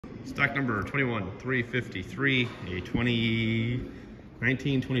Stock number 21353, a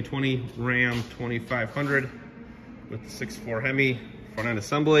 2020 Ram 2500 with the 6.4 Hemi front end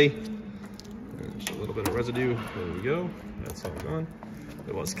assembly. And just a little bit of residue. There we go. That's all gone.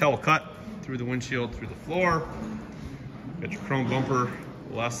 It was cowl cut through the windshield, through the floor. Got your chrome bumper.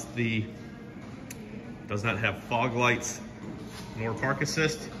 Does not have fog lights nor park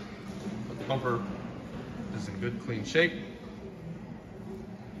assist, but the bumper is in good, clean shape.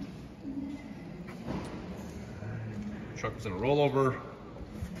 Truck was in a rollover.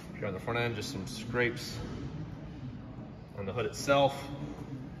 Here on the front end, just some scrapes on the hood itself.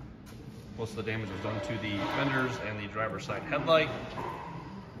 Most of the damage was done to the fenders and the driver's side headlight.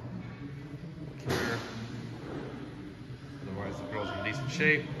 Here. Otherwise, the grill's in decent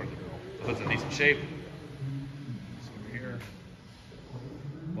shape, or the hood's in decent shape. So here,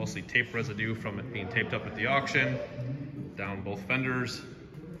 mostly tape residue from it being taped up at the auction. Down both fenders.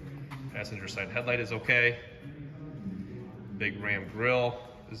 Passenger side headlight is okay. Big Ram grill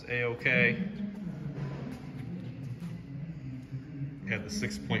is a-okay. Had the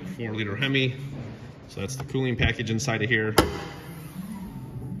 6.4 liter Hemi, so that's the cooling package inside of here.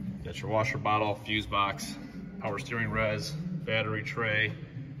 Got your washer bottle, fuse box, power steering res, battery tray,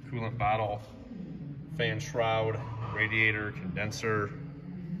 coolant bottle, fan shroud, radiator, condenser,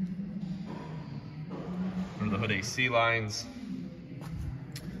 under the hood AC lines.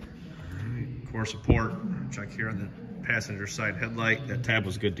 All right, core support, check here on the passenger side headlight. That tab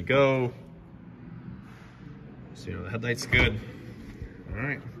was good to go. So, the headlight's good. All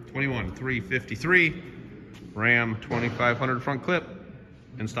right, 21353 Ram 2500 front clip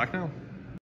in stock now.